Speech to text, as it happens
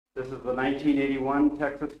This is the 1981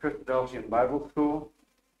 Texas Christadelphian Bible School.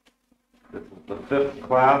 This is the 5th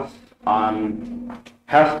class on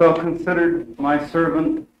Hast thou considered my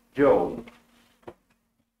servant Job?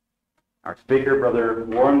 Our speaker, Brother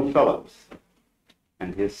Warren Phillips,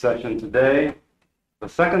 and his session today, the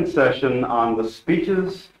second session on the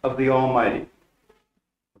speeches of the Almighty.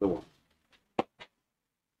 Good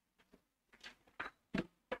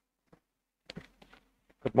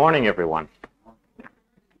morning, everyone.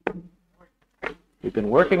 We've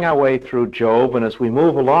been working our way through Job, and as we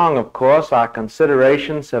move along, of course, our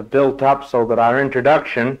considerations have built up so that our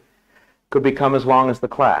introduction could become as long as the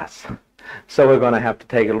class. So we're going to have to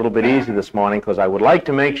take it a little bit easy this morning, because I would like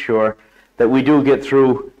to make sure that we do get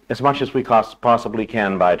through as much as we possibly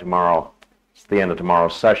can by tomorrow. It's the end of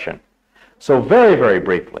tomorrow's session. So very, very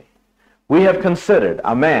briefly, we have considered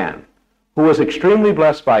a man who was extremely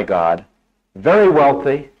blessed by God, very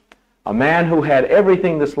wealthy, a man who had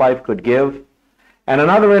everything this life could give, and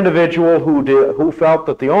another individual who felt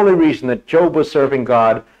that the only reason that Job was serving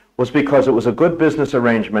God was because it was a good business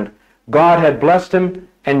arrangement. God had blessed him,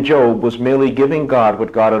 and Job was merely giving God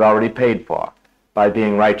what God had already paid for by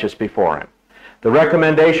being righteous before him. The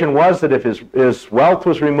recommendation was that if his wealth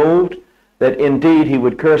was removed, that indeed he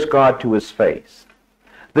would curse God to his face.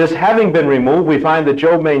 This having been removed, we find that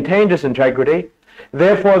Job maintained his integrity.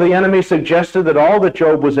 Therefore, the enemy suggested that all that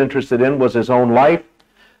Job was interested in was his own life,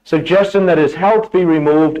 suggesting that his health be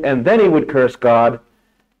removed, and then he would curse God.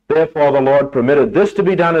 Therefore, the Lord permitted this to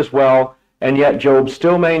be done as well, and yet Job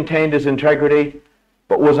still maintained his integrity,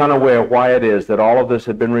 but was unaware why it is that all of this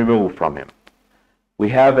had been removed from him. We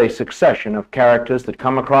have a succession of characters that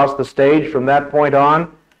come across the stage from that point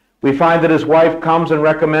on. We find that his wife comes and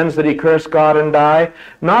recommends that he curse God and die,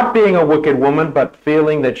 not being a wicked woman, but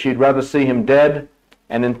feeling that she'd rather see him dead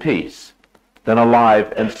and in peace than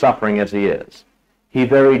alive and suffering as he is. He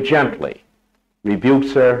very gently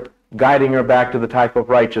rebukes her, guiding her back to the type of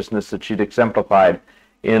righteousness that she'd exemplified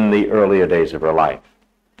in the earlier days of her life.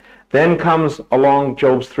 Then comes along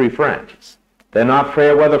Job's 3 friends. They're not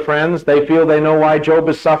fair weather friends. They feel they know why Job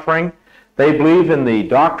is suffering. They believe in the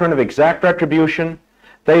doctrine of exact retribution.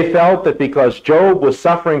 They felt that because Job was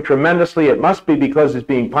suffering tremendously, it must be because he's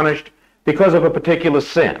being punished because of a particular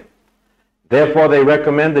sin. Therefore, they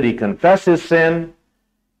recommend that he confess his sin,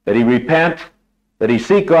 that he repent, that he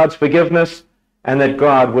seek God's forgiveness, and that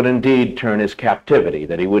God would indeed turn his captivity,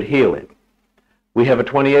 that he would heal him. We have a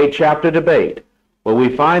 28-chapter debate where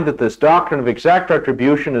we find that this doctrine of exact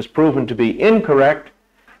retribution is proven to be incorrect,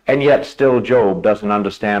 and yet still Job doesn't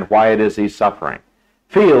understand why it is he's suffering,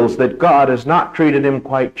 feels that God has not treated him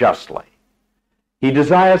quite justly. He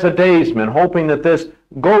desires a daysman, hoping that this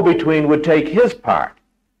go-between would take his part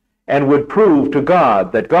and would prove to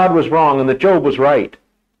God that God was wrong and that Job was right.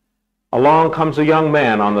 Along comes a young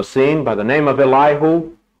man on the scene by the name of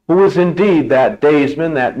Elihu, who is indeed that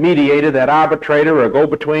daysman, that mediator, that arbitrator or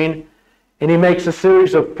go-between, and he makes a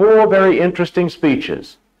series of 4 very interesting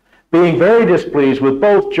speeches, being very displeased with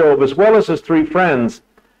both Job as well as his 3 friends,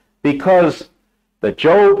 because that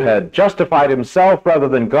Job had justified himself rather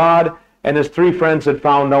than God, and his 3 friends had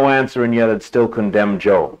found no answer and yet had still condemned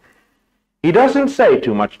Job. He doesn't say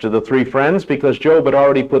too much to the 3 friends because Job had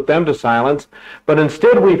already put them to silence, but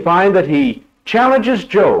instead we find that he challenges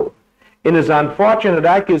Job in his unfortunate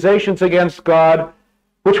accusations against God,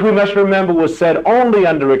 which we must remember was said only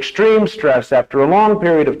under extreme stress after a long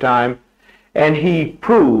period of time, and he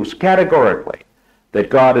proves categorically that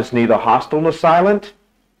God is neither hostile nor silent,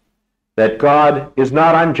 that God is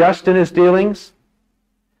not unjust in his dealings,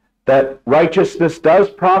 that righteousness does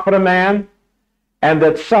profit a man, and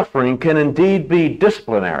that suffering can indeed be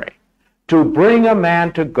disciplinary to bring a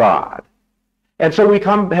man to God. And so we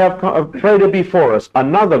have played before us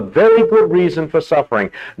another very good reason for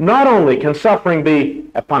suffering. Not only can suffering be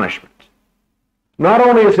a punishment, not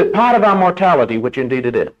only is it part of our mortality, which indeed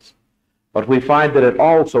it is, but we find that it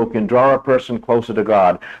also can draw a person closer to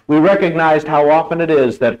God. We recognized how often it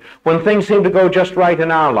is that when things seem to go just right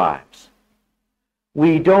in our lives,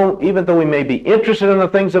 we don't, even though we may be interested in the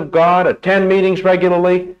things of God, attend meetings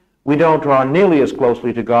regularly, we don't draw nearly as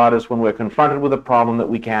closely to God as when we're confronted with a problem that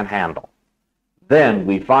we can't handle. Then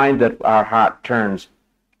we find that our heart turns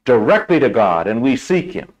directly to God, and we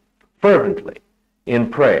seek him fervently in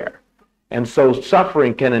prayer. And so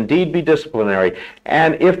suffering can indeed be disciplinary.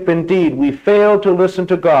 And if indeed we fail to listen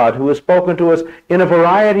to God, who has spoken to us in a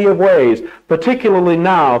variety of ways, particularly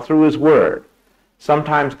now through his word,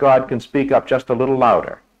 sometimes God can speak up just a little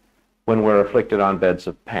louder when we're afflicted on beds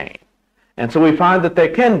of pain. And so we find that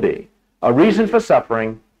there can be a reason for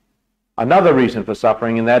suffering, another reason for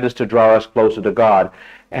suffering, and that is to draw us closer to God.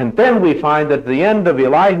 And then we find that at the end of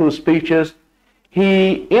Elihu's speeches,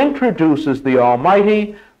 he introduces the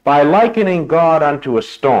Almighty by likening God unto a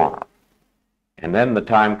storm. And then the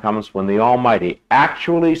time comes when the Almighty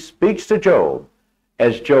actually speaks to Job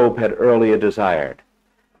as Job had earlier desired.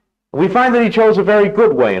 We find that he chose a very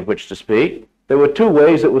good way in which to speak. There were two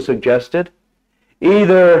ways that were suggested.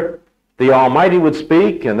 Either the Almighty would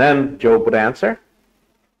speak and then Job would answer,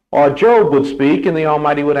 or Job would speak and the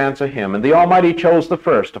Almighty would answer him. And the Almighty chose the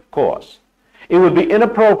first, of course. It would be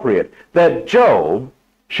inappropriate that Job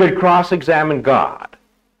should cross-examine God.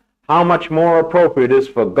 How much more appropriate it is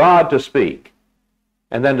for God to speak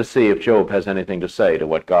and then to see if Job has anything to say to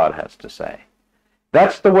what God has to say.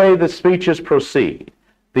 That's the way the speeches proceed.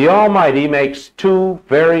 The Almighty makes two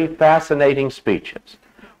very fascinating speeches.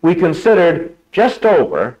 We considered just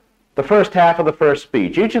over the first half of the first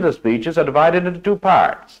speech. Each of the speeches are divided into two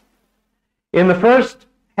parts. In the first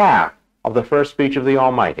half of the first speech of the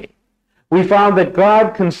Almighty, we found that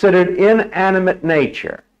God considered inanimate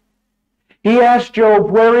nature. He asked Job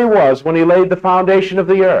where he was when he laid the foundation of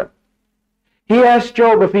the earth. He asked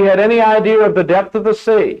Job if he had any idea of the depth of the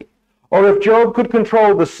sea, or if Job could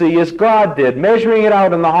control the sea as God did, measuring it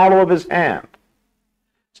out in the hollow of his hand,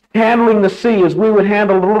 handling the sea as we would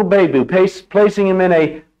handle a little baby, placing him in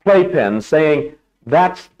a playpen, saying,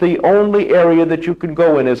 that's the only area that you can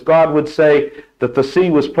go in, as God would say that the sea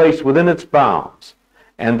was placed within its bounds,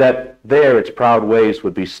 and that there its proud waves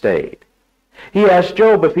would be stayed. He asked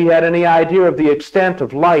Job if he had any idea of the extent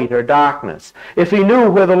of light or darkness, if he knew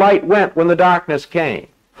where the light went when the darkness came,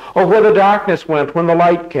 or where the darkness went when the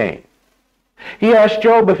light came. He asked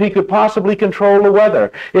Job if he could possibly control the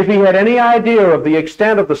weather, if he had any idea of the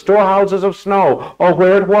extent of the storehouses of snow, or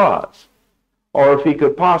where it was, or if he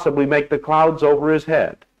could possibly make the clouds over his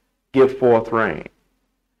head give forth rain.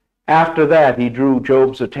 After that, he drew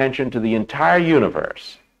Job's attention to the entire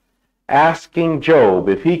universe, asking Job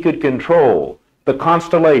if he could control the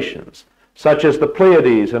constellations, such as the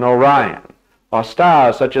Pleiades and Orion, or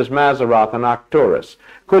stars such as Mazzaroth and Arcturus.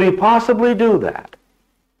 Could he possibly do that?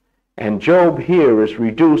 And Job here is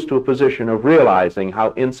reduced to a position of realizing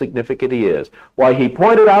how insignificant he is. Why, he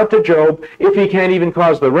pointed out to Job, if he can't even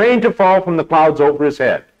cause the rain to fall from the clouds over his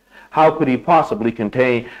head, how could he possibly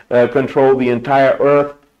control the entire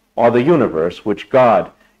earth or the universe which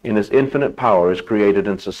God, in his infinite power, has created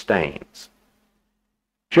and sustains?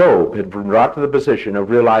 Job had been brought to the position of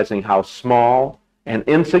realizing how small and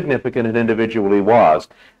insignificant an individual he was.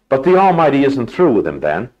 But the Almighty isn't through with him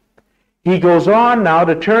then. He goes on now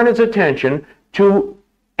to turn his attention to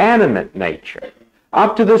animate nature.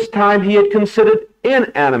 Up to this time he had considered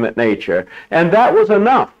inanimate nature, and that was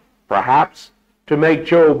enough, perhaps, to make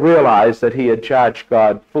Job realize that he had charged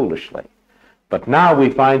God foolishly. But now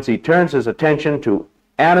we find he turns his attention to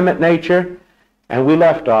animate nature, and we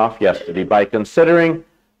left off yesterday by considering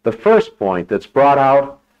the first point that's brought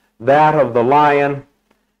out, that of the lion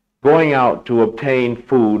going out to obtain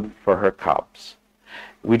food for her cubs.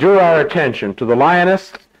 We drew our attention to the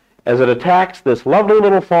lioness as it attacks this lovely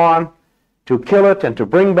little fawn to kill it and to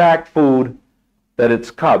bring back food that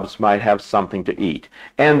its cubs might have something to eat.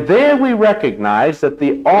 And there we recognize that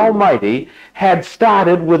the Almighty had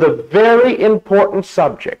started with a very important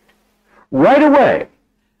subject. Right away,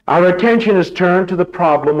 our attention is turned to the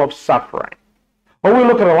problem of suffering. Or we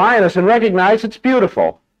look at a lioness and recognize it's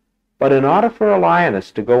beautiful. But in order for a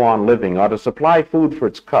lioness to go on living or to supply food for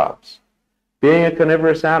its cubs, being a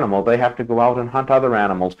carnivorous animal, they have to go out and hunt other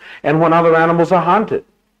animals. And when other animals are hunted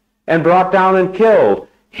and brought down and killed,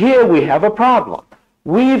 here we have a problem.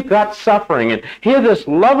 We've got suffering. And here this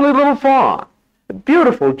lovely little fawn, a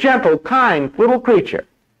beautiful, gentle, kind little creature,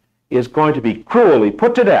 is going to be cruelly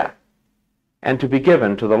put to death and to be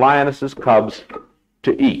given to the lioness's cubs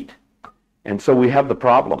to eat. And so we have the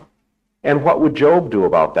problem. And what would Job do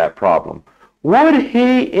about that problem? Would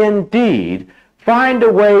he indeed find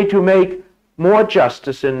a way to make more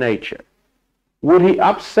justice in nature? Would he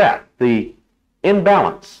upset the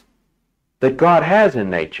imbalance that God has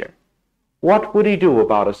in nature? What would he do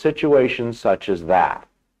about a situation such as that?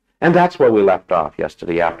 And that's where we left off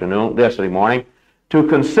yesterday morning, to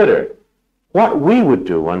consider what we would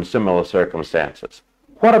do in similar circumstances.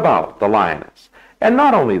 What about the lioness? And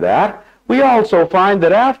not only that, we also find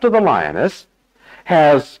that after the lioness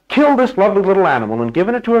has killed this lovely little animal and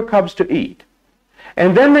given it to her cubs to eat,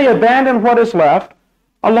 and then they abandon what is left,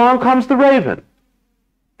 along comes the raven.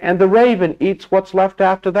 And the raven eats what's left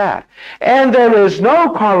after that. And there is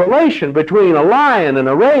no correlation between a lion and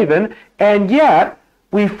a raven, and yet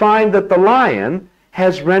we find that the lion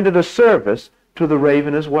has rendered a service to the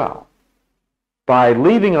raven as well, by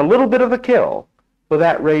leaving a little bit of the kill for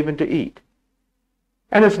that raven to eat.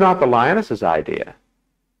 And it's not the lioness's idea.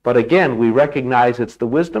 But again, we recognize it's the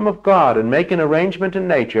wisdom of God in making arrangement in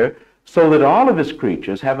nature so that all of his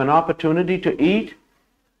creatures have an opportunity to eat.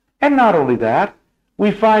 And not only that,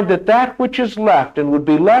 we find that that which is left and would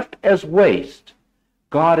be left as waste,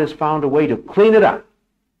 God has found a way to clean it up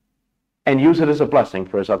and use it as a blessing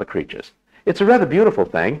for his other creatures. It's a rather beautiful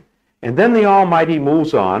thing. And then the Almighty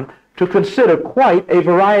moves on to consider quite a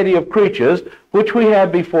variety of creatures, which we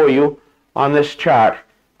have before you on this chart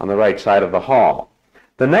on the right side of the hall.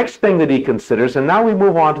 The next thing that he considers, and now we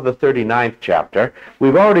move on to the 39th chapter.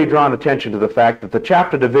 We've already drawn attention to the fact that the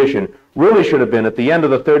chapter division really should have been at the end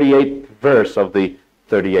of the 38th verse of the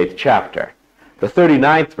 38th chapter. The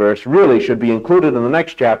 39th verse really should be included in the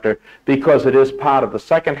next chapter because it is part of the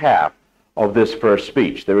second half of this first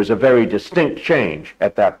speech. There is a very distinct change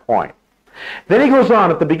at that point. Then he goes on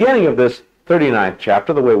at the beginning of this 39th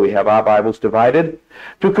chapter, the way we have our Bibles divided,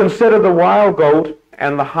 to consider the wild goat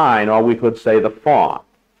and the hind, or we could say the fawn.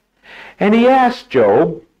 And he asks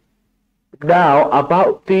Job now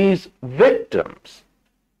about these victims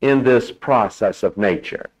in this process of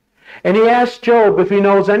nature. And he asks Job if he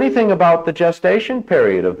knows anything about the gestation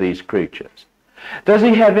period of these creatures. Does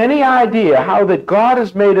he have any idea how that God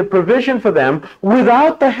has made a provision for them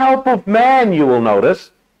without the help of man, you will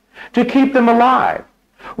notice, to keep them alive?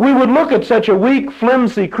 We would look at such a weak,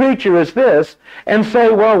 flimsy creature as this and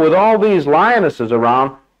say, well, with all these lionesses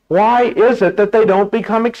around, why is it that they don't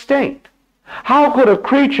become extinct? How could a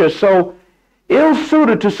creature so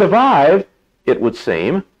ill-suited to survive, it would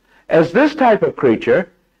seem, as this type of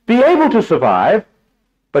creature, be able to survive,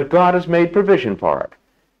 but God has made provision for it?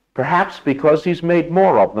 Perhaps because he's made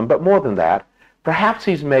more of them, but more than that, perhaps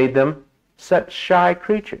he's made them such shy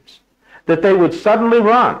creatures that they would suddenly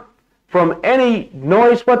run from any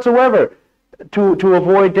noise whatsoever to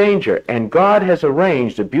avoid danger. And God has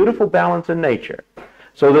arranged a beautiful balance in nature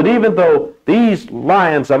so that even though these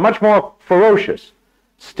lions are much more ferocious,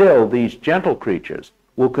 still these gentle creatures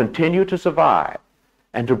will continue to survive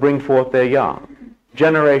and to bring forth their young,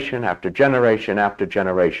 generation after generation after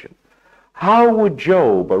generation. How would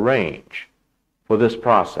Job arrange for this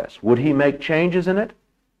process? Would he make changes in it,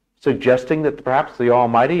 suggesting that perhaps the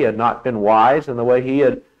Almighty had not been wise in the way he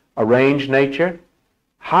had arranged nature?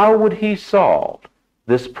 How would he solve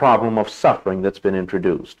this problem of suffering that's been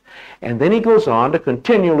introduced? And then he goes on to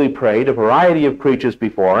continually pray to a variety of creatures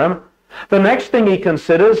before him. The next thing he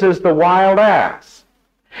considers is the wild ass.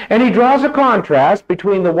 And he draws a contrast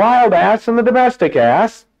between the wild ass and the domestic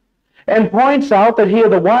ass and points out that here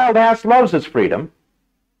the wild ass loves its freedom.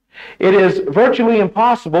 It is virtually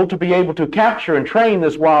impossible to be able to capture and train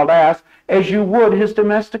this wild ass as you would his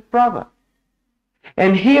domestic brother.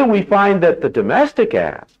 And here we find that the domestic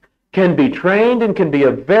ass can be trained and can be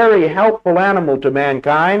a very helpful animal to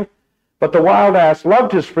mankind, but the wild ass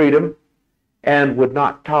loved his freedom and would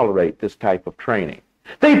not tolerate this type of training.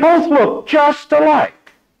 They both look just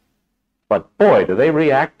alike, but boy, do they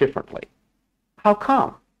react differently. How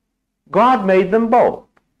come? God made them both.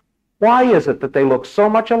 Why is it that they look so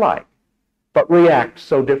much alike, but react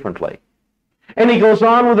so differently? And he goes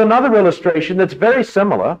on with another illustration that's very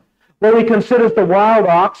similar, where he considers the wild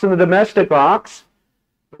ox and the domestic ox.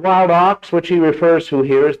 The wild ox, which he refers to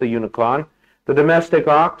here as the unicorn, the domestic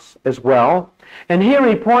ox as well. And here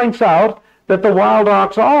he points out that the wild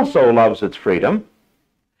ox also loves its freedom,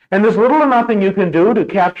 and there's little or nothing you can do to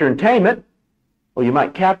capture and tame it. Well, you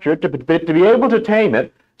might capture it, but to be able to tame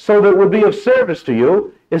it so that it would be of service to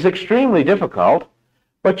you is extremely difficult.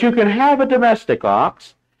 But you can have a domestic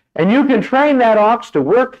ox, and you can train that ox to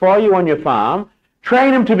work for you on your farm,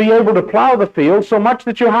 train him to be able to plow the field so much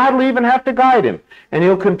that you hardly even have to guide him, and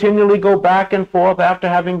he'll continually go back and forth after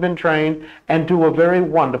having been trained and do a very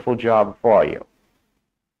wonderful job for you.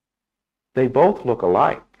 They both look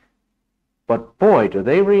alike, but boy, do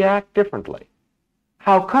they react differently.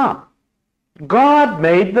 How come? God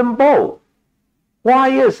made them both. Why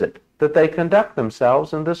is it that they conduct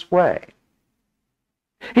themselves in this way?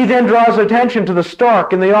 He then draws attention to the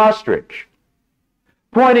stork and the ostrich,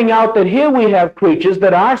 pointing out that here we have creatures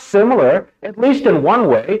that are similar, at least in one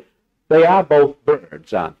way. They are both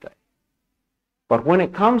birds, aren't they? But when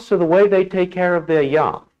it comes to the way they take care of their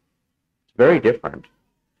young, it's very different.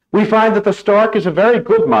 We find that the stork is a very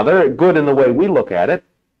good mother, good in the way we look at it.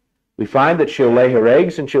 We find that she'll lay her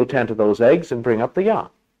eggs and she'll tend to those eggs and bring up the young.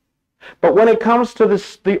 But when it comes to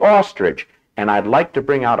the ostrich, and I'd like to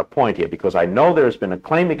bring out a point here because I know there's been a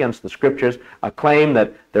claim against the Scriptures, a claim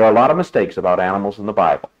that there are a lot of mistakes about animals in the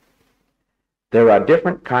Bible. There are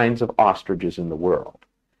different kinds of ostriches in the world.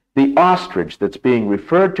 The ostrich that's being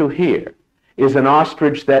referred to here is an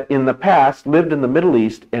ostrich that in the past lived in the Middle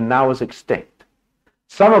East and now is extinct.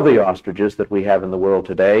 Some of the ostriches that we have in the world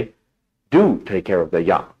today do take care of their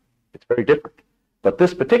young. It's very different. But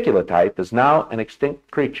this particular type is now an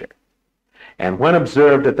extinct creature. And when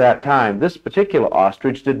observed at that time, this particular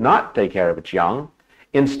ostrich did not take care of its young.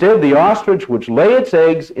 Instead, the ostrich would lay its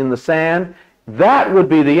eggs in the sand. That would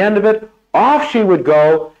be the end of it. Off she would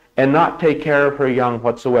go and not take care of her young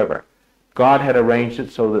whatsoever. God had arranged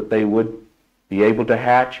it so that they would be able to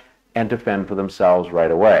hatch and to fend for themselves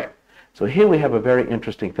right away. So here we have a very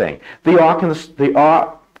interesting thing. The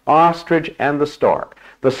ostrich and the stork.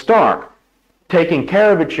 The stork taking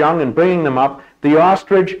care of its young and bringing them up. The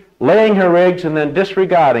ostrich laying her eggs and then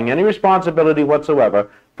disregarding any responsibility whatsoever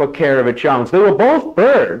for care of its young. They were both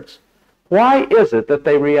birds. Why is it that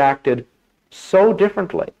they reacted so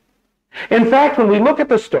differently? In fact, when we look at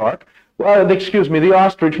the stork, the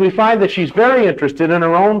ostrich, we find that she's very interested in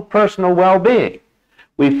her own personal well-being.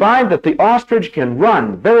 We find that the ostrich can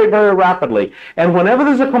run very, very rapidly, and whenever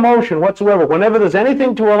there's a commotion whatsoever, whenever there's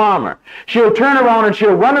anything to alarm her, she'll turn around and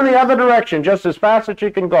she'll run in the other direction just as fast as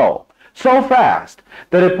she can go. So fast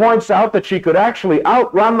that it points out that she could actually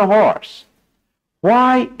outrun the horse.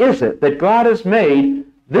 Why is it that God has made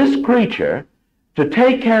this creature to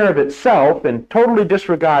take care of itself and totally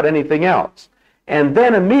disregard anything else? And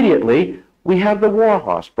then immediately we have the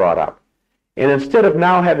warhorse brought up. And instead of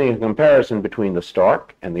now having a comparison between the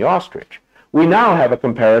stork and the ostrich, we now have a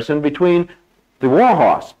comparison between the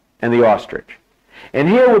warhorse and the ostrich. And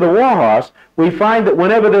here with the warhorse, we find that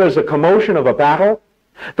whenever there is a commotion of a battle,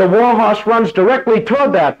 the warhorse runs directly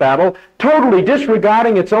toward that battle, totally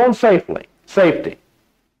disregarding its own safety.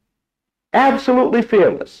 Absolutely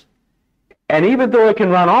fearless. And even though it can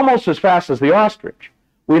run almost as fast as the ostrich,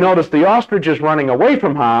 we notice the ostrich is running away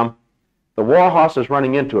from harm, the warhorse is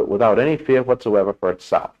running into it without any fear whatsoever for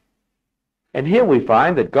itself. And here we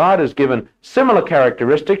find that God has given similar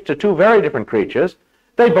characteristics to two very different creatures.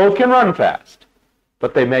 They both can run fast,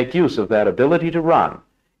 but they make use of that ability to run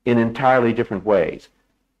in entirely different ways.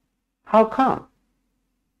 How come?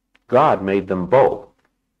 God made them both.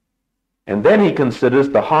 And then he considers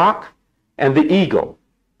the hawk and the eagle.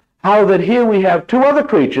 How that here we have two other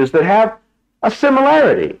creatures that have a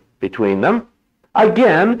similarity between them.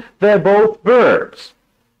 Again, they're both birds,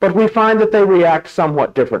 but we find that they react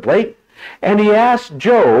somewhat differently. And he asked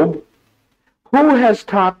Job, who has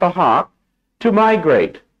taught the hawk to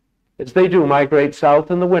migrate, as they do migrate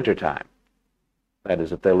south in the wintertime? That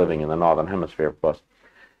is, if they're living in the northern hemisphere, of course.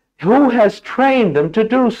 Who has trained them to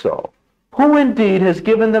do so? Who indeed has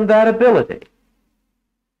given them that ability?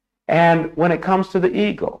 And when it comes to the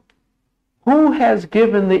eagle, who has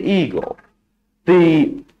given the eagle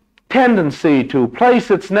the tendency to place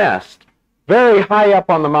its nest very high up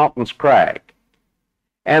on the mountain's crag,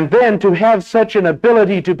 and then to have such an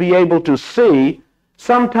ability to be able to see,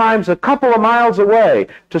 sometimes a couple of miles away,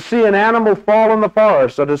 to see an animal fall in the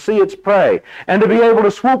forest or to see its prey, and to be able to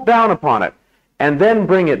swoop down upon it, and then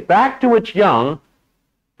bring it back to its young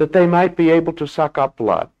that they might be able to suck up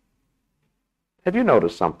blood? Have you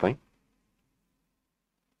noticed something?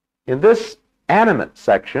 In this animate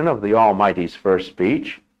section of the Almighty's first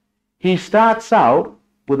speech, he starts out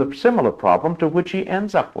with a similar problem to which he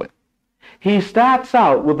ends up with. He starts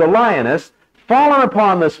out with the lioness falling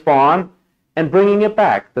upon this fawn and bringing it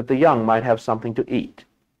back that the young might have something to eat.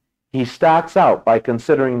 He starts out by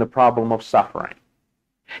considering the problem of suffering.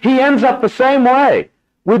 He ends up the same way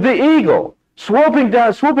with the eagle, swooping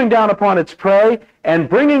down upon its prey and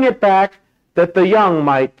bringing it back that the young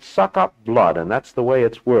might suck up blood, and that's the way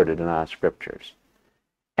it's worded in our scriptures.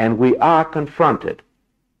 And we are confronted,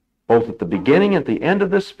 both at the beginning and the end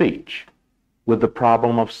of this speech, with the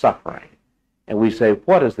problem of suffering. And we say,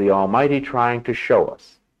 what is the Almighty trying to show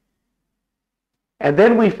us? And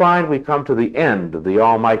then we find we come to the end of the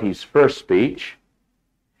Almighty's first speech,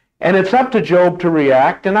 and it's up to Job to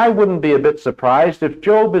react, and I wouldn't be a bit surprised if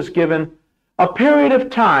Job is given a period of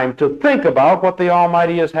time to think about what the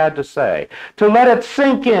Almighty has had to say, to let it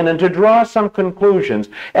sink in and to draw some conclusions,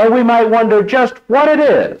 and we might wonder just what it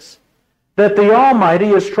is that the Almighty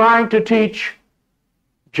is trying to teach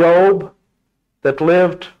Job, that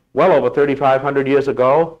lived well over 3,500 years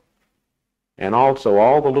ago, and also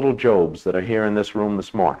all the little Jobs that are here in this room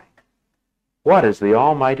this morning. What is the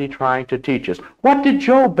Almighty trying to teach us? What did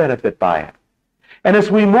Job benefit by it? And as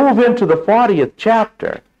we move into the 40th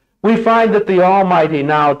chapter, we find that the Almighty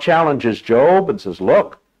now challenges Job and says,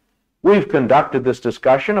 look, we've conducted this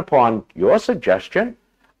discussion upon your suggestion.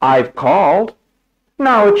 I've called.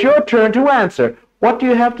 Now it's your turn to answer. What do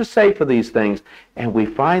you have to say for these things? And we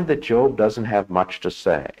find that Job doesn't have much to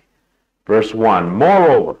say. Verse 1,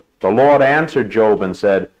 moreover, the Lord answered Job and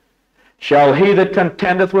said, shall he that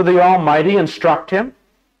contendeth with the Almighty instruct him?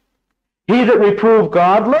 He that reproved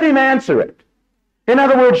God, let him answer it. In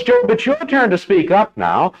other words, Job, it's your turn to speak up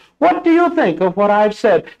now. What do you think of what I've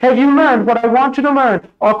said? Have you learned what I want you to learn?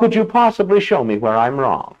 Or could you possibly show me where I'm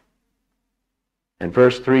wrong? And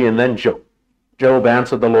verse 3, and then Job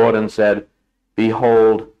answered the Lord and said,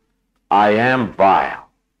 Behold, I am vile.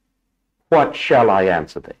 What shall I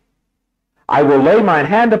answer thee? I will lay mine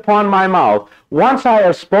hand upon my mouth. Once I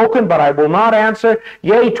have spoken, but I will not answer,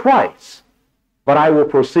 yea, twice, but I will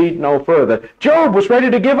proceed no further. Job was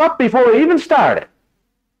ready to give up before he even started.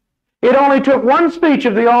 It only took one speech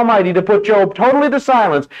of the Almighty to put Job totally to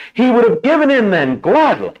silence. He would have given in then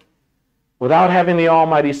gladly without having the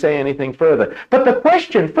Almighty say anything further. But the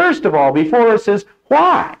question, first of all, before us is,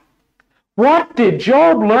 why? What did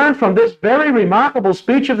Job learn from this very remarkable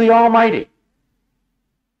speech of the Almighty?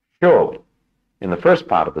 Surely, in the first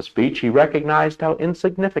part of the speech, he recognized how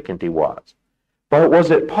insignificant he was. But was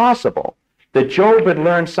it possible that Job had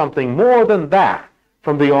learned something more than that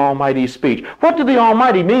from the Almighty's speech? What did the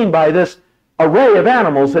Almighty mean by this array of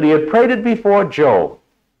animals that he had prated before Job?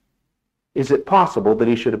 Is it possible that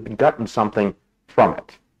he should have gotten something from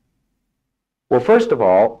it? Well, first of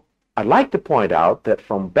all, I'd like to point out that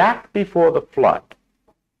from back before the flood,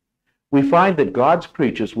 we find that God's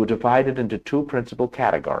creatures were divided into two principal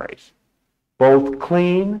categories, both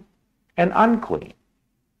clean and unclean.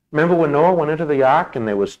 Remember when Noah went into the ark and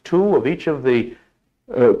there was two of each of the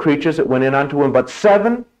creatures that went in unto him, but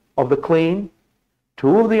 7 of the clean,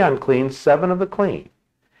 2 of the unclean, 7 of the clean.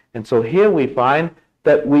 And so here we find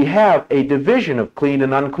that we have a division of clean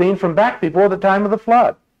and unclean from back before the time of the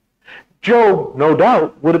flood. Job, no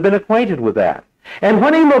doubt, would have been acquainted with that. And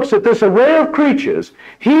when he looks at this array of creatures,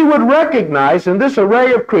 he would recognize in this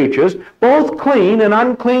array of creatures both clean and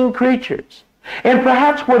unclean creatures. And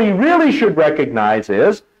perhaps what he really should recognize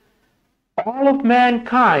is all of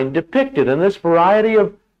mankind depicted in this variety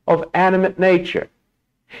of animate nature.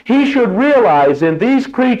 He should realize in these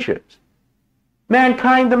creatures,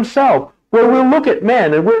 mankind themselves, where we'll look at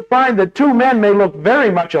men and we'll find that 2 men may look very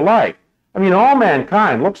much alike. I mean, all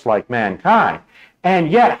mankind looks like mankind. And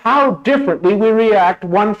yet, how differently we react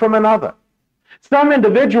one from another. Some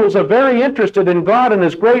individuals are very interested in God and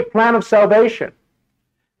his great plan of salvation.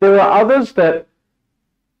 There are others that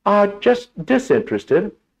are just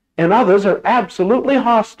disinterested, and others are absolutely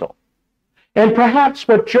hostile. And perhaps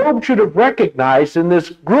what Job should have recognized in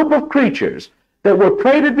this group of creatures that were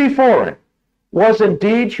prated before him was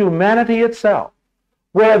indeed humanity itself,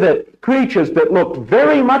 where the creatures that looked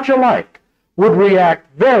very much alike would react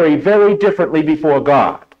very, very differently before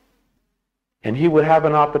God. And he would have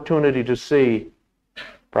an opportunity to see,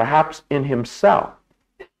 perhaps in himself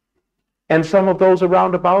and some of those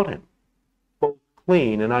around about him, both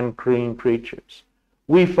clean and unclean creatures.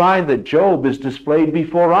 We find that Job is displayed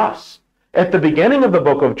before us at the beginning of the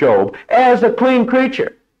book of Job as a clean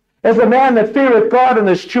creature, as a man that feareth God and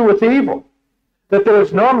escheweth evil, that there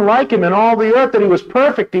is none like him in all the earth, that he was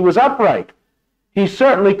perfect, he was upright. He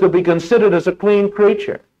certainly could be considered as a clean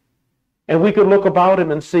creature. And we could look about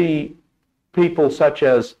him and see people such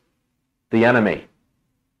as the enemy,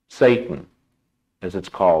 Satan, as it's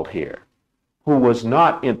called here, who was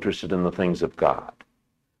not interested in the things of God,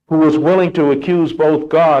 who was willing to accuse both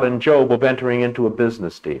God and Job of entering into a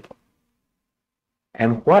business deal.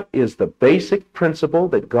 And what is the basic principle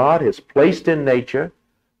that God has placed in nature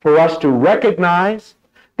for us to recognize,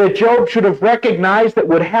 that Job should have recognized, that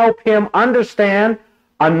would help him understand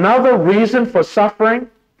another reason for suffering?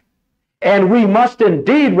 And we must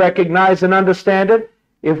indeed recognize and understand it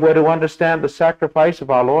if we're to understand the sacrifice of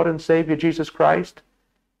our Lord and Savior Jesus Christ.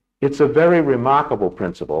 It's a very remarkable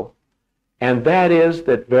principle, and that is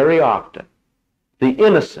that very often the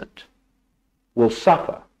innocent will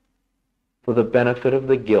suffer for the benefit of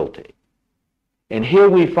the guilty. And here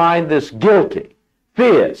we find this guilty,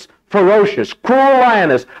 fierce, ferocious, cruel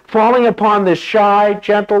lioness falling upon this shy,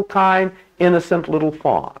 gentle, kind, innocent little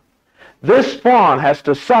fawn. This fawn has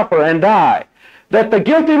to suffer and die, that the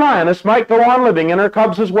guilty lioness might go on living and her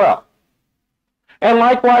cubs as well. And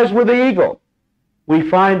likewise with the eagle, we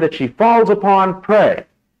find that she falls upon prey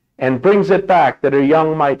and brings it back that her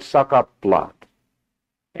young might suck up blood.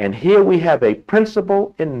 And here we have a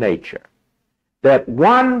principle in nature, that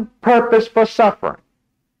one purpose for suffering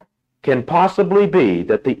can possibly be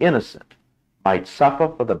that the innocent might suffer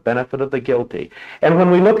for the benefit of the guilty. And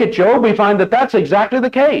when we look at Job, we find that that's exactly the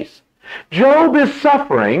case. Job is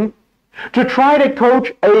suffering to try to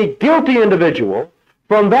coach a guilty individual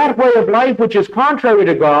from that way of life which is contrary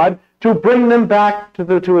to God, to bring them back to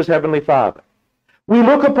his heavenly Father. We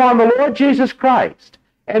look upon the Lord Jesus Christ,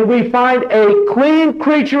 and we find a clean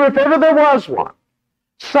creature, if ever there was one,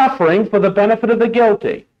 suffering for the benefit of the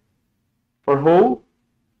guilty. For who?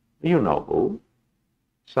 You know who.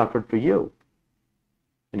 Suffered for you.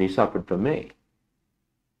 And he suffered for me.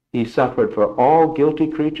 He suffered for all guilty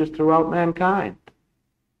creatures throughout mankind.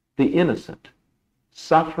 The innocent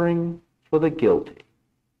suffering for the guilty.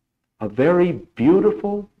 A very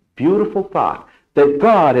beautiful, beautiful thought that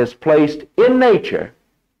God has placed in nature.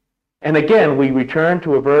 And again, we return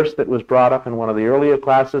to a verse that was brought up in one of the earlier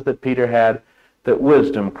classes that Peter had, that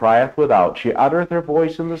wisdom crieth without. She uttereth her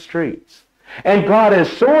voice in the streets. And God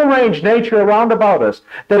has so arranged nature around about us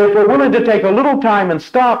that if we're willing to take a little time and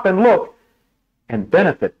stop and look and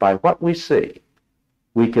benefit by what we see,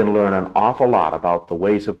 we can learn an awful lot about the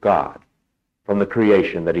ways of God from the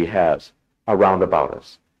creation that he has around about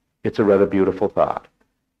us. It's a rather beautiful thought.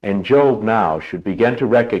 And Job now should begin to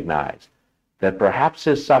recognize that perhaps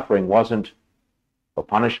his suffering wasn't for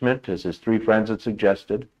punishment, as his three friends had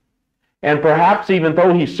suggested, and perhaps even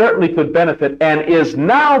though he certainly could benefit and is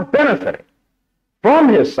now benefiting from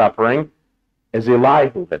his suffering, as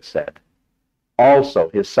Elihu had said, also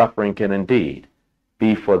his suffering can indeed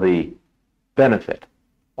be for the benefit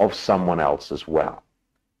of someone else as well.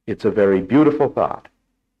 It's a very beautiful thought.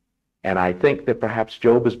 And I think that perhaps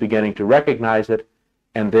Job is beginning to recognize it,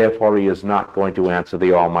 and therefore he is not going to answer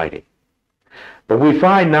the Almighty. But we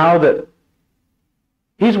find now that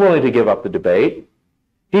he's willing to give up the debate.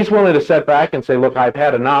 He's willing to sit back and say, look, I've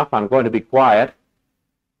had enough, I'm going to be quiet.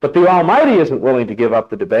 But the Almighty isn't willing to give up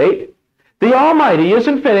the debate. The Almighty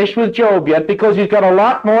isn't finished with Job yet because he's got a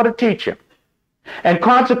lot more to teach him. And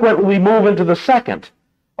consequently, we move into the second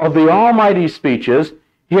of the Almighty's speeches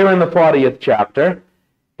here in the 40th chapter.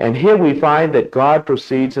 And here we find that God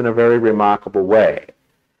proceeds in a very remarkable way.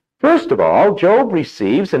 First of all, Job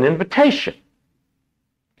receives an invitation.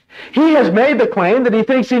 He has made the claim that he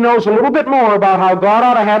thinks he knows a little bit more about how God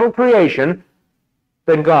ought to handle creation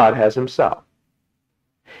than God has himself.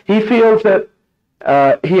 He feels that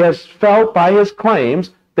he has felt by his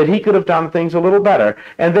claims that he could have done things a little better.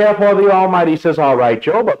 And therefore the Almighty says, all right,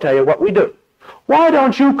 Job, I'll tell you what we do. Why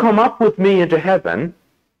don't you come up with me into heaven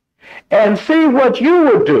and see what you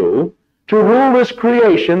would do to rule this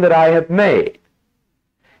creation that I have made?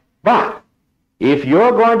 But if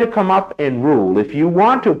you're going to come up and rule, if you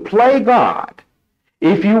want to play God,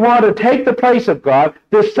 if you want to take the place of God,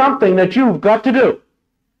 there's something that you've got to do.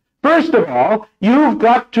 First of all, you've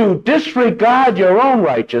got to disregard your own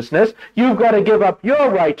righteousness. You've got to give up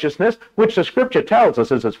your righteousness, which the Scripture tells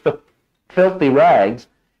us is as filthy rags,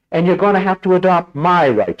 and you're going to have to adopt my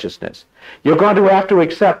righteousness. You're going to have to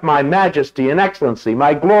accept my majesty and excellency,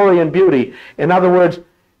 my glory and beauty. In other words,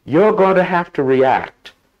 you're going to have to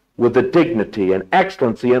react with the dignity and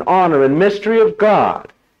excellency and honor and mystery of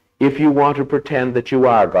God if you want to pretend that you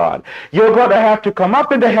are God. You're going to have to come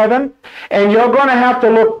up into heaven, and you're going to have to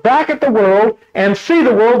look back at the world and see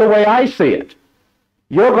the world the way I see it.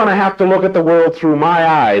 You're going to have to look at the world through my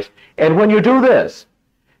eyes. And when you do this,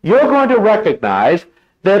 you're going to recognize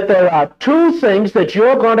that there are two things that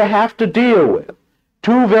you're going to have to deal with.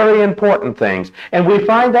 Two very important things. And we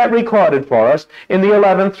find that recorded for us in the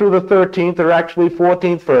 11th through the 13th, or actually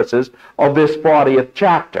 14th verses of this 40th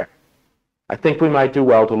chapter. I think we might do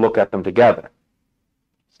well to look at them together.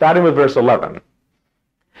 Starting with verse 11.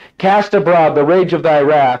 Cast abroad the rage of thy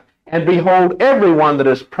wrath, and behold every one that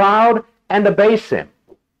is proud, and abase him.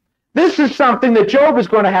 This is something that Job is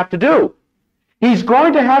going to have to do. He's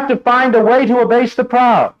going to have to find a way to abase the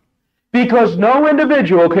proud, because no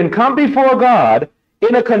individual can come before God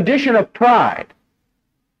in a condition of pride.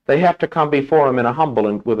 They have to come before him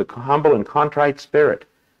in with a humble and contrite spirit.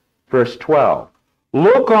 Verse 12.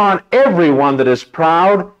 Look on everyone that is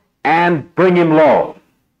proud, and bring him low,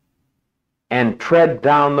 and tread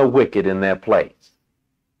down the wicked in their place.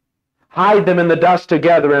 Hide them in the dust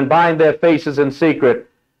together, and bind their faces in secret.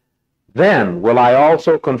 Then will I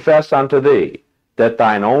also confess unto thee that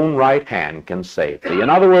thine own right hand can save thee. In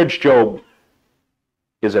other words, Job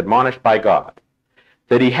is admonished by God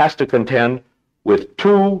that he has to contend with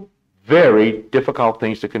two very difficult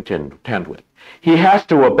things to contend with. He has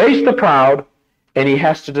to abase the proud, and he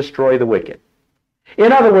has to destroy the wicked.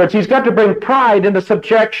 In other words, he's got to bring pride into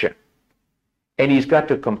subjection, and he's got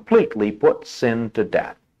to completely put sin to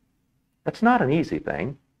death. That's not an easy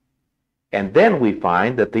thing. And then we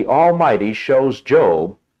find that the Almighty shows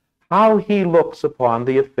Job how he looks upon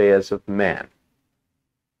the affairs of men.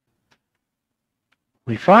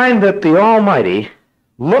 We find that the Almighty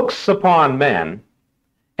looks upon men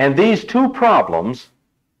and these two problems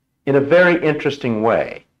in a very interesting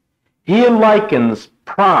way. He likens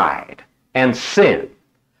pride and sin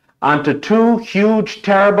unto two huge,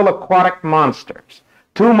 terrible aquatic monsters,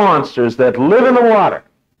 two monsters that live in the water.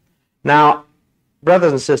 Now,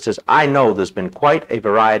 brothers and sisters, I know there's been quite a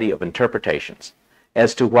variety of interpretations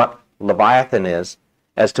as to what Leviathan is,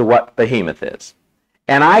 as to what Behemoth is.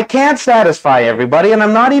 And I can't satisfy everybody, and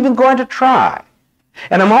I'm not even going to try.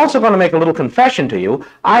 And I'm also going to make a little confession to you.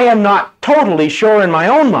 I am not totally sure in my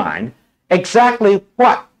own mind exactly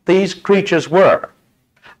what these creatures were.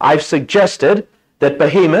 I've suggested that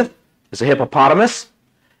Behemoth is a hippopotamus,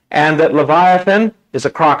 and that Leviathan is a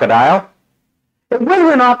crocodile. But whether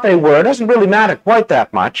or not they were, it doesn't really matter quite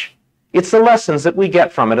that much. It's the lessons that we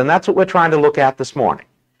get from it, and that's what we're trying to look at this morning.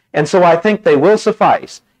 And so I think they will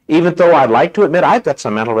suffice, even though I'd like to admit I've got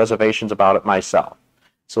some mental reservations about it myself.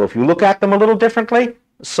 So if you look at them a little differently,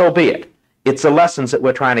 so be it. It's the lessons that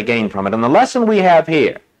we're trying to gain from it. And the lesson we have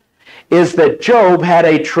here is that Job had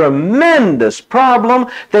a tremendous problem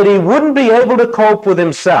that he wouldn't be able to cope with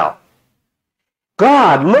himself.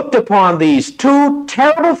 God looked upon these two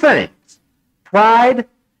terrible things, pride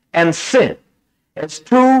and sin, as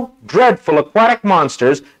two dreadful aquatic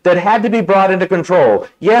monsters that had to be brought into control.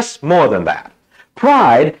 Yes, more than that.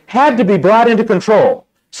 Pride had to be brought into control,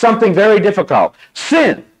 something very difficult.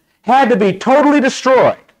 Sin had to be totally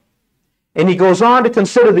destroyed. And he goes on to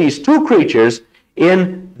consider these two creatures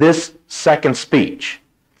in this second speech.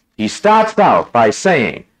 He starts out by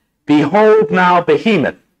saying, "Behold now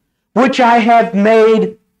Behemoth, which I have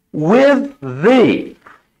made with thee."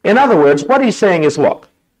 In other words, what he's saying is, look,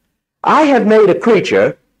 I have made a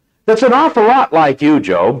creature that's an awful lot like you,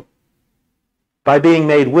 Job. By being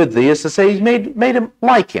made with thee is to say he's made him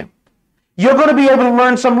like him. You're going to be able to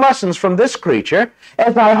learn some lessons from this creature,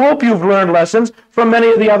 as I hope you've learned lessons from many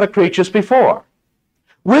of the other creatures before.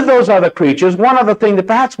 With those other creatures, one other thing that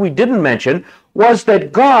perhaps we didn't mention was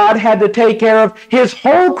that God had to take care of his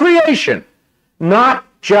whole creation, not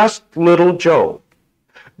just little Job.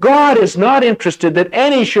 God is not interested that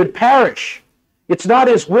any should perish. It's not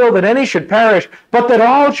his will that any should perish, but that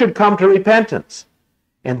all should come to repentance.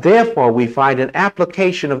 And therefore we find an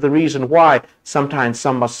application of the reason why sometimes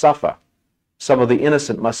some must suffer. Some of the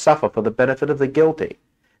innocent must suffer for the benefit of the guilty.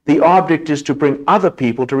 The object is to bring other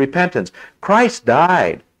people to repentance. Christ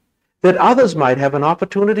died that others might have an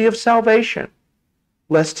opportunity of salvation,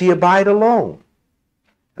 lest he abide alone.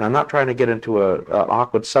 And I'm not trying to get into an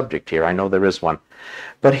awkward subject here. I know there is one.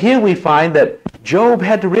 But here we find that Job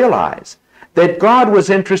had to realize that God was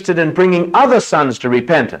interested in bringing other sons to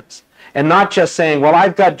repentance, and not just saying, well,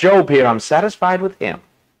 I've got Job here, I'm satisfied with him.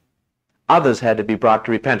 Others had to be brought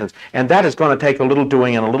to repentance, and that is going to take a little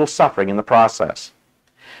doing and a little suffering in the process.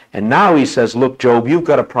 And now he says, look, Job, you've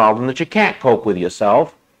got a problem that you can't cope with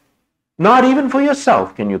yourself. Not even for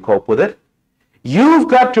yourself can you cope with it. You've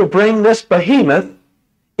got to bring this Behemoth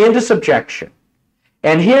into subjection.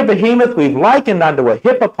 And here Behemoth we've likened unto a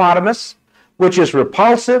hippopotamus, which is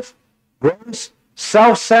repulsive, gross,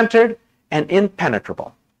 self-centered, and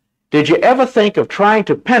impenetrable. Did you ever think of trying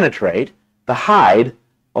to penetrate the hide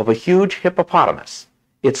of a huge hippopotamus?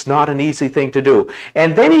 It's not an easy thing to do.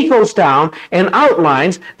 And then he goes down and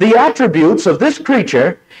outlines the attributes of this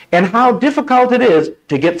creature and how difficult it is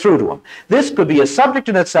to get through to him. This could be a subject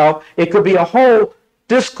in itself. It could be a whole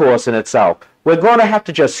discourse in itself. We're going to have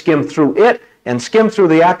to just skim through it and skim through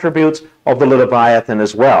the attributes of the Leviathan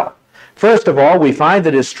as well. First of all, we find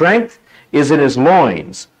that his strength is in his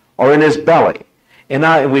loins or in his belly.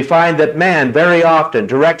 And we find that man very often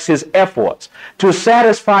directs his efforts to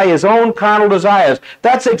satisfy his own carnal desires.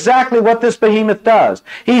 That's exactly what this Behemoth does.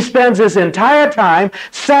 He spends his entire time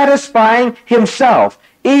satisfying himself,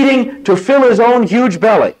 eating to fill his own huge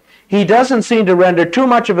belly. He doesn't seem to render too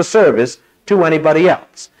much of a service to anybody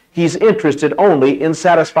else. He's interested only in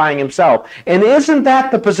satisfying himself. And isn't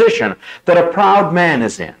that the position that a proud man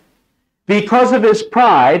is in? Because of his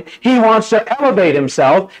pride, he wants to elevate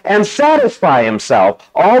himself and satisfy himself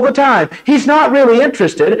all the time. He's not really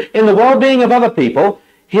interested in the well-being of other people.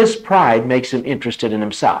 His pride makes him interested in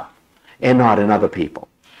himself and not in other people.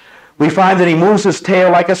 We find that he moves his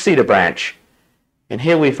tail like a cedar branch. And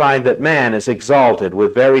here we find that man is exalted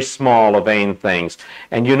with very small or vain things.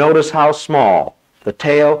 And you notice how small the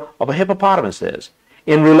tail of a hippopotamus is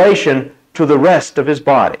in relation to the rest of his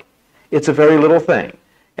body. It's a very little thing.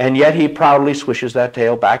 And yet he proudly swishes that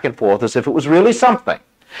tail back and forth as if it was really something.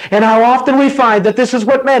 And how often we find that this is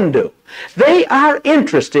what men do. They are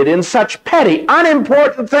interested in such petty,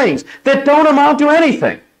 unimportant things that don't amount to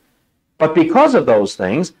anything. But because of those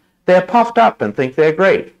things, they're puffed up and think they're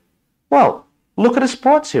great. Well, look at a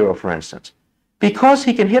sports hero, for instance. Because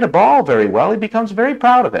he can hit a ball very well, he becomes very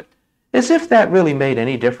proud of it. As if that really made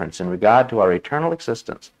any difference in regard to our eternal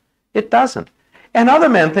existence. It doesn't. And other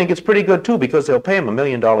men think it's pretty good, too, because they'll pay him $1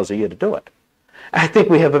 million a year to do it. I think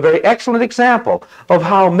we have a very excellent example of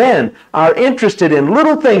how men are interested in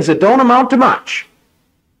little things that don't amount to much,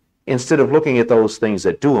 instead of looking at those things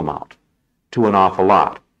that do amount to an awful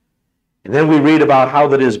lot. And then we read about how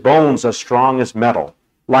that his bones are strong as metal,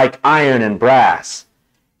 like iron and brass.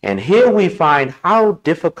 And here we find how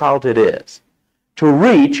difficult it is to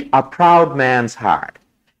reach a proud man's heart.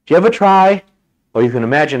 Do you ever try? Or you can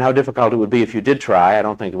imagine how difficult it would be if you did try. I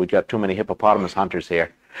don't think we've got too many hippopotamus hunters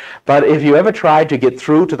here. But if you ever tried to get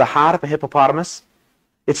through to the heart of a hippopotamus,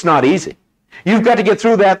 it's not easy. You've got to get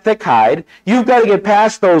through that thick hide. You've got to get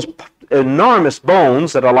past those enormous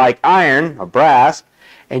bones that are like iron or brass,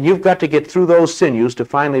 and you've got to get through those sinews to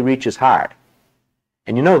finally reach his heart.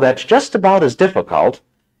 And you know, that's just about as difficult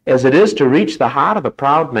as it is to reach the heart of a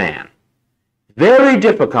proud man. Very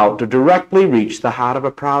difficult to directly reach the heart of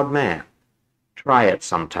a proud man. Try it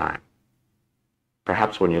sometime.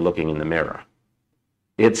 Perhaps when you're looking in the mirror.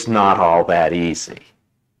 It's not all that easy.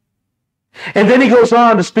 And then he goes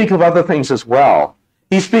on to speak of other things as well.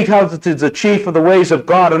 He speaks how that he's the chief of the ways of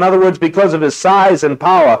God. In other words, because of his size and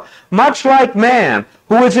power, much like man,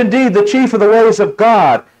 who is indeed the chief of the ways of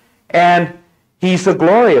God. And he's the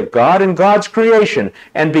glory of God in God's creation.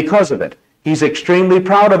 And because of it, he's extremely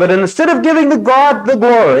proud of it. And instead of giving the God the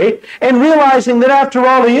glory and realizing that after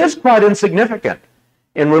all he is quite insignificant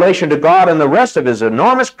in relation to God and the rest of his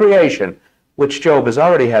enormous creation, which Job has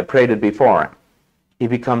already had paraded before him, he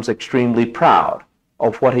becomes extremely proud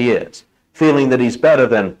of what he is, feeling that he's better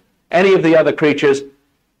than any of the other creatures,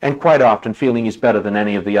 and quite often feeling he's better than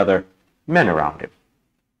any of the other men around him.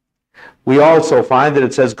 We also find that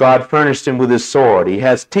it says God furnished him with his sword. He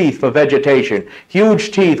has teeth for vegetation,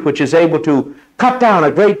 huge teeth which is able to cut down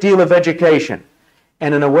a great deal of vegetation.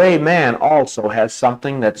 And in a way, man also has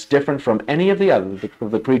something that's different from any of the other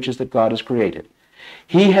of the creatures that God has created.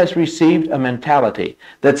 He has received a mentality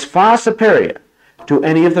that's far superior to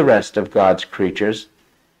any of the rest of God's creatures.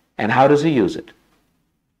 And how does he use it?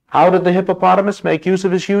 How did the hippopotamus make use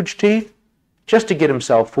of his huge teeth? Just to get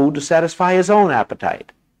himself food to satisfy his own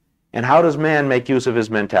appetite. And how does man make use of his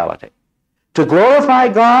mentality? To glorify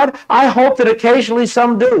God? I hope that occasionally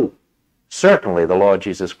some do. Certainly the Lord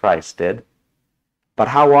Jesus Christ did. But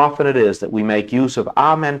how often it is that we make use of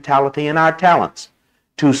our mentality and our talents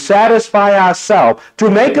to satisfy ourselves, to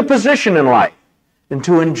make a position in life, and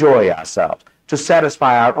to enjoy ourselves, to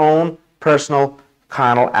satisfy our own personal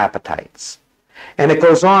carnal appetites. And it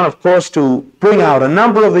goes on, of course, to bring out a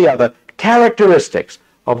number of the other characteristics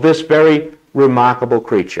of this very remarkable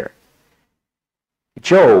creature.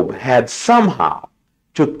 Job had somehow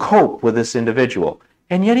to cope with this individual,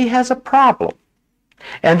 and yet he has a problem.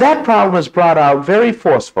 And that problem is brought out very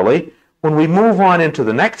forcefully when we move on into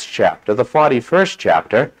the next chapter, the 41st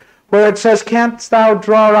chapter, where it says, "Canst thou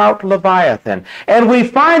draw out Leviathan?" And we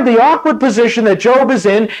find the awkward position that Job is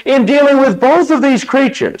in dealing with both of these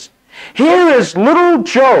creatures. Here is little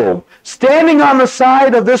Job standing on the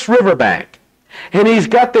side of this riverbank, and he's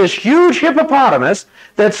got this huge hippopotamus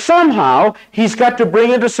that somehow he's got to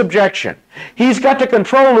bring into subjection. He's got to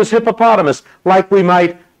control his hippopotamus like we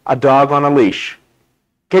might a dog on a leash.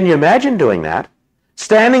 Can you imagine doing that?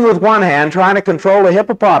 Standing with one hand trying to control a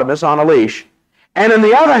hippopotamus on a leash, and in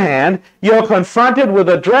the other hand, you're confronted with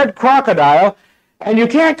a dread crocodile, and you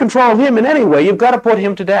can't control him in any way. You've got to put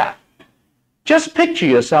him to death. Just picture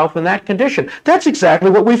yourself in that condition. That's exactly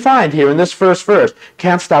what we find here in this first verse.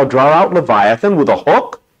 "Canst thou draw out Leviathan with a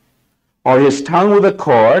hook, or his tongue with a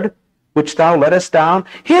cord, which thou lettest down?"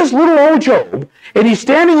 Here's little old Job, and he's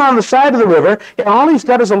standing on the side of the river, and all he's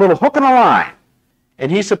got is a little hook and a line.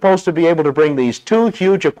 And he's supposed to be able to bring these two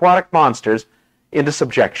huge aquatic monsters into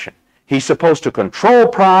subjection. He's supposed to control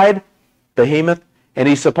pride, Behemoth, and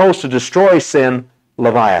he's supposed to destroy sin,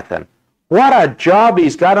 Leviathan. What a job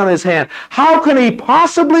he's got on his hand. How can he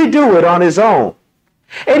possibly do it on his own?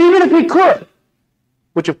 And even if he could,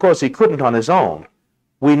 which of course he couldn't on his own,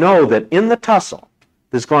 we know that in the tussle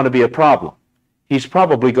there's going to be a problem. He's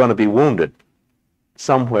probably going to be wounded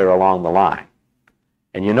somewhere along the line.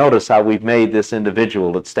 And you notice how we've made this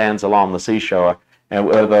individual that stands along the seashore and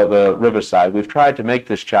the riverside. We've tried to make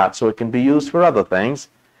this chart so it can be used for other things.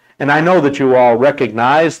 And I know that you all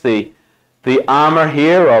recognize the armor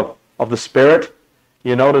here of the Spirit.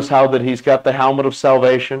 You notice how that he's got the helmet of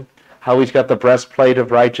salvation, how he's got the breastplate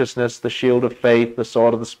of righteousness, the shield of faith, the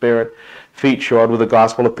sword of the Spirit, feet shod with the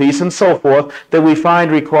gospel of peace, and so forth, that we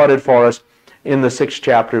find recorded for us in the 6th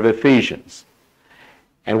chapter of Ephesians.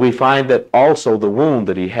 And we find that also the wound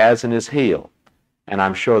that he has in his heel. And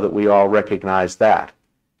I'm sure that we all recognize that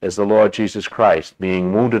as the Lord Jesus Christ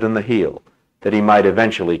being wounded in the heel, that he might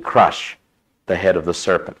eventually crush the head of the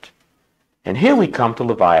serpent. And here we come to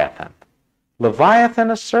Leviathan.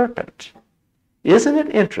 Leviathan a serpent. Isn't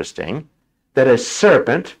it interesting that a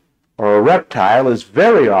serpent or a reptile is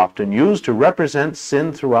very often used to represent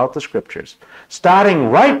sin throughout the Scriptures,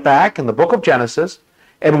 starting right back in the book of Genesis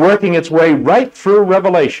and working its way right through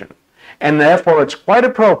Revelation. And therefore it's quite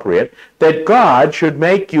appropriate that God should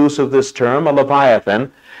make use of this term, a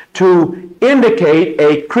Leviathan, to indicate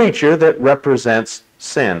a creature that represents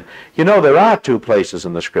sin. You know, there are two places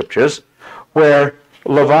in the Scriptures where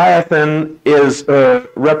Leviathan is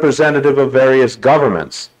representative of various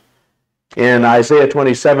governments. In Isaiah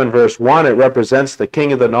 27, verse 1, it represents the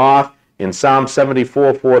king of the north. In Psalm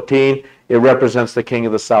 74:14, it represents the king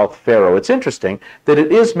of the south, Pharaoh. It's interesting that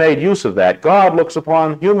it is made use of that. God looks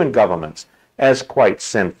upon human governments as quite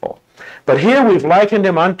sinful. But here we've likened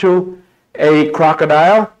him unto a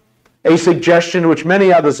crocodile, a suggestion which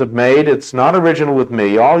many others have made. It's not original with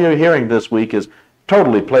me. All you're hearing this week is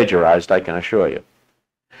totally plagiarized, I can assure you.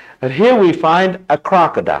 But here we find a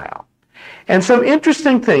crocodile. And some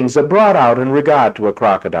interesting things are brought out in regard to a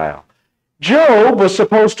crocodile. Job was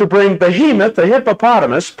supposed to bring Behemoth, the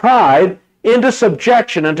hippopotamus, pride, into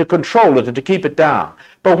subjection and to control it and to keep it down.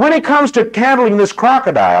 But when it comes to handling this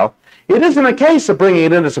crocodile, it isn't a case of bringing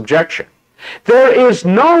it into subjection. There is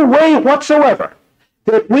no way whatsoever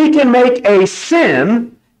that we can make a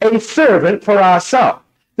sin a servant for ourselves.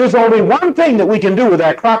 There's only one thing that we can do with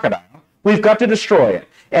that crocodile. We've got to destroy it.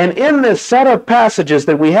 And in this set of passages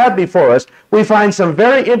that we have before us, we find some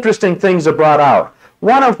very interesting things are brought out.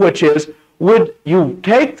 One of which is, would you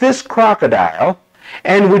take this crocodile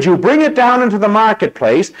and would you bring it down into the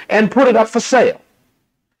marketplace and put it up for sale?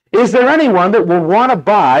 Is there anyone that would want to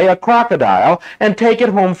buy a crocodile and take it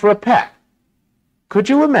home for a pet? Could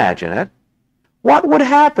you imagine it? What would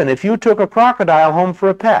happen if you took a crocodile home for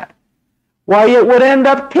a pet? Why, it would end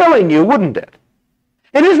up killing you, wouldn't it?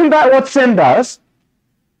 And isn't that what sin does?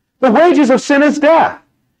 The wages of sin is death.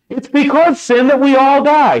 It's because sin that we all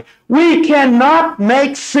die. We cannot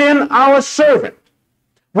make sin our servant.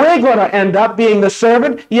 We're going to end up being the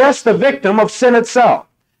servant, yes, the victim of sin itself.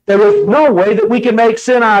 There is no way that we can make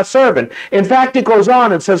sin our servant. In fact, it goes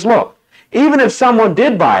on and says, look, even if someone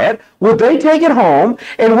did buy it, would they take it home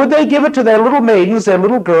and would they give it to their little maidens, their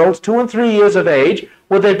little girls, 2 and 3 years of age?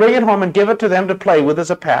 Would they bring it home and give it to them to play with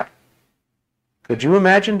as a pet? Could you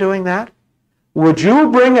imagine doing that? Would you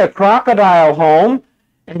bring a crocodile home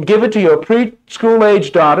and give it to your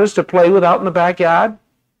preschool-age daughters to play with out in the backyard?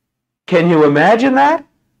 Can you imagine that?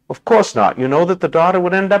 Of course not. You know that the daughter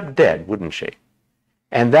would end up dead, wouldn't she?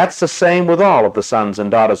 And that's the same with all of the sons and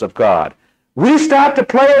daughters of God. We start to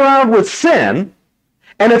play around with sin,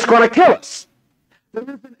 and it's going to kill us. There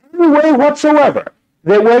isn't any way whatsoever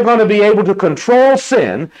that we're going to be able to control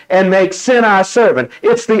sin and make sin our servant.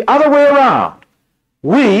 It's the other way around.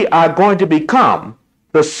 We are going to become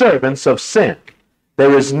the servants of sin.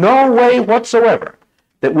 There is no way whatsoever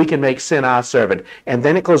that we can make sin our servant. And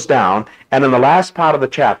then it goes down, and in the last part of the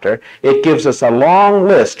chapter, it gives us a long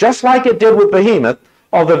list, just like it did with Behemoth,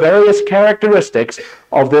 of the various characteristics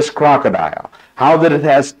of this crocodile. How that it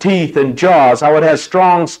has teeth and jaws, how it has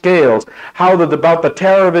strong scales, how that about the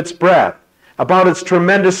terror of its breath, about its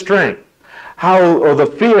tremendous strength, how, or the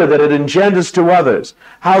fear that it engenders to others,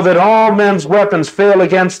 how that all men's weapons fail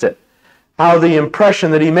against it, how the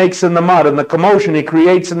impression that he makes in the mud and the commotion he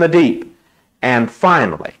creates in the deep. And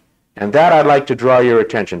finally, and that I'd like to draw your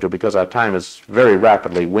attention to because our time is very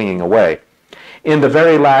rapidly winging away, in the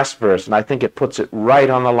very last verse, and I think it puts it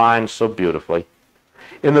right on the line so beautifully.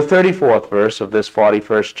 In the 34th verse of this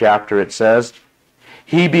 41st chapter, it says,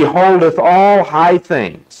 He beholdeth all high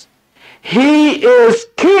things. He is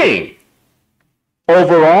king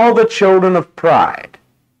over all the children of pride.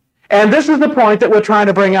 And this is the point that we're trying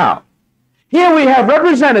to bring out. Here we have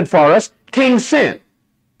represented for us King Sin.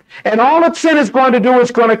 And all that sin is going to do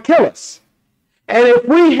is going to kill us. And if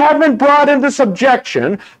we haven't brought into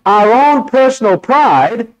subjection our own personal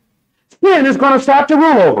pride, sin is going to start to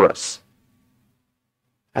rule over us.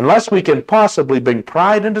 Unless we can possibly bring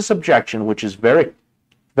pride into subjection, which is very,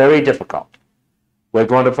 very difficult, we're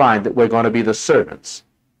going to find that we're going to be the servants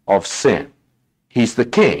of sin. He's the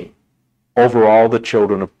king over all the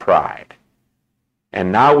children of pride.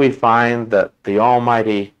 And now we find that the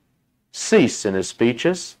Almighty ceased in his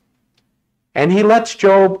speeches, and he lets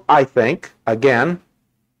Job, I think, again,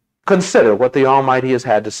 consider what the Almighty has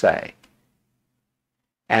had to say.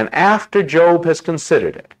 And after Job has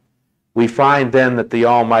considered it, we find then that the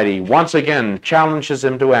Almighty once again challenges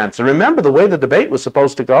him to answer. Remember the way the debate was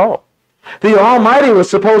supposed to go. The Almighty was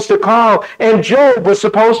supposed to call, and Job was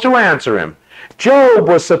supposed to answer him. Job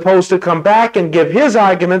was supposed to come back and give his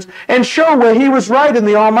arguments and show where he was right and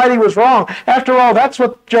the Almighty was wrong. After all, that's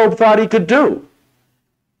what Job thought he could do.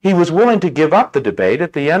 He was willing to give up the debate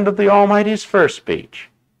at the end of the Almighty's first speech.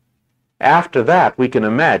 After that, we can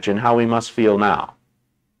imagine how he must feel now.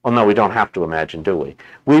 Well, no, we don't have to imagine, do we?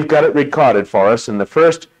 We've got it recorded for us in the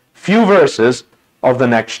first few verses of the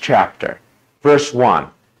next chapter. Verse 1.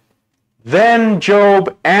 Then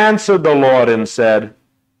Job answered the Lord and said,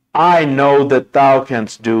 I know that thou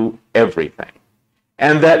canst do everything,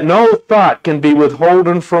 and that no thought can be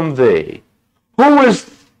withholden from thee. Who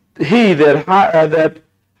is he that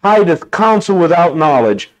hideth counsel without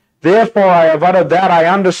knowledge? Therefore I have uttered that I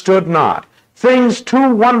understood not, things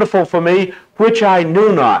too wonderful for me, which I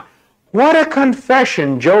knew not. What a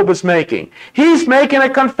confession Job is making. He's making a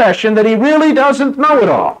confession that he really doesn't know it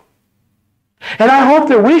all. And I hope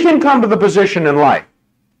that we can come to the position in life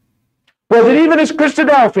where that even as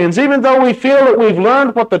Christadelphians, even though we feel that we've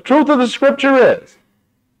learned what the truth of the Scripture is,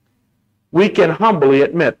 we can humbly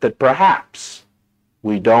admit that perhaps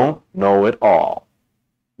we don't know it all.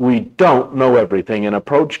 We don't know everything, and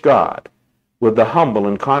approach God with the humble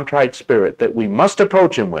and contrite spirit that we must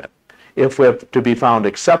approach him with if we're to be found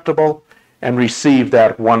acceptable and receive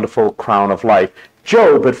that wonderful crown of life.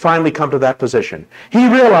 Job had finally come to that position. He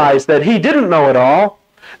realized that he didn't know it all,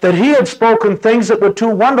 that he had spoken things that were too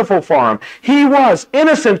wonderful for him. He was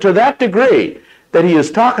innocent to that degree that he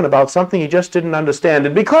is talking about something he just didn't understand.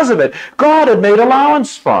 And because of it, God had made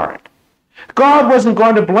allowance for it. God wasn't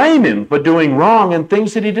going to blame him for doing wrong in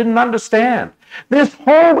things that he didn't understand. This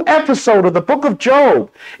whole episode of the book of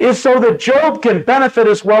Job is so that Job can benefit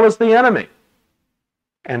as well as the enemy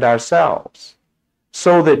and ourselves,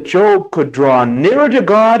 so that Job could draw nearer to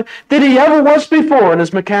God than he ever was before in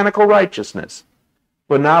his mechanical righteousness.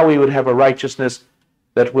 But now we would have a righteousness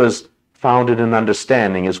that was founded in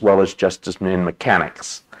understanding as well as just in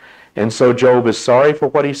mechanics. And so Job is sorry for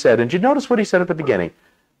what he said. And you notice what he said at the beginning?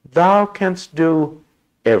 Thou canst do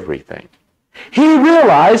everything. He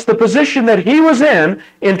realized the position that he was in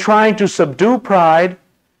trying to subdue pride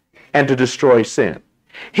and to destroy sin.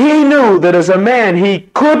 He knew that as a man he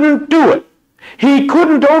couldn't do it. He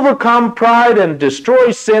couldn't overcome pride and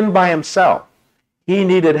destroy sin by himself. He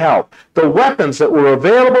needed help. The weapons that were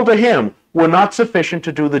available to him were not sufficient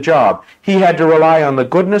to do the job. He had to rely on the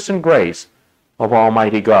goodness and grace of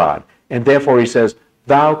Almighty God. And therefore he says,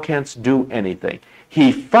 thou canst do anything.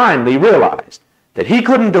 He finally realized that he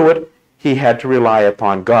couldn't do it. He had to rely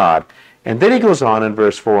upon God. And then he goes on in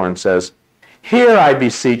verse 4 and says, hear, I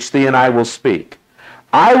beseech thee, and I will speak.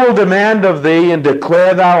 I will demand of thee, and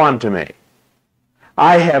declare thou unto me.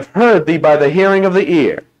 I have heard thee by the hearing of the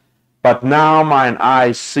ear, but now mine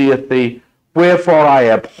eye seeth thee. Wherefore I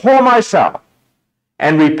abhor myself,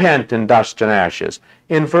 and repent in dust and ashes.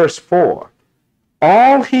 In verse 4,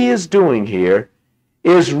 all he is doing here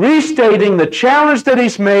is restating the challenge that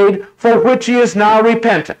he's made, for which he is now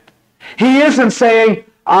repentant. He isn't saying,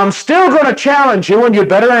 I'm still going to challenge you and you'd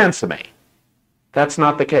better answer me. That's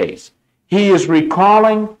not the case. He is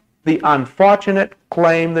recalling the unfortunate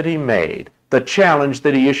claim that he made, the challenge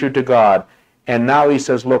that he issued to God. And now he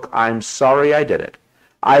says, look, I'm sorry I did it.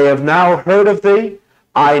 I have now heard of thee.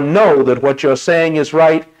 I know that what you're saying is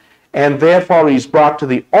right. And therefore he's brought to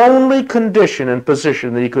the only condition and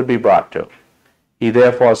position that he could be brought to. He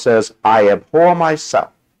therefore says, I abhor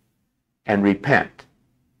myself and repent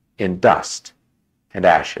in dust and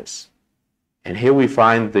ashes. And here we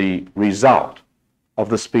find the result of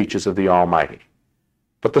the speeches of the Almighty.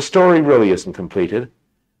 But the story really isn't completed.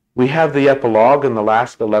 We have the epilogue in the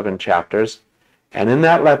last 11 chapters, and in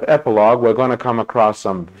that epilogue we're going to come across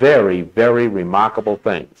some very, very remarkable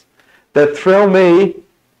things that thrill me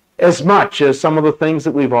as much as some of the things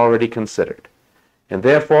that we've already considered. And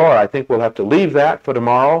therefore, I think we'll have to leave that for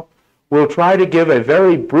tomorrow. We'll try to give a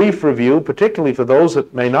very brief review, particularly for those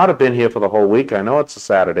that may not have been here for the whole week. I know it's a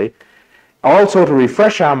Saturday. Also to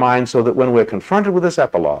refresh our minds so that when we're confronted with this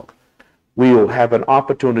epilogue, we will have an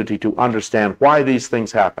opportunity to understand why these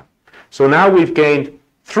things happen. So now we've gained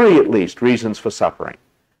 3 at least reasons for suffering.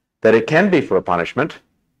 That it can be for a punishment,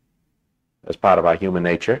 as part of our human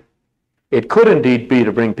nature. It could indeed be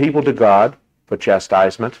to bring people to God for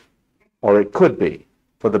chastisement, or it could be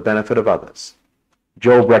for the benefit of others.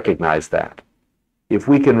 Job recognized that. If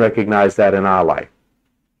we can recognize that in our life,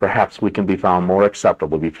 perhaps we can be found more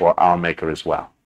acceptable before our Maker as well.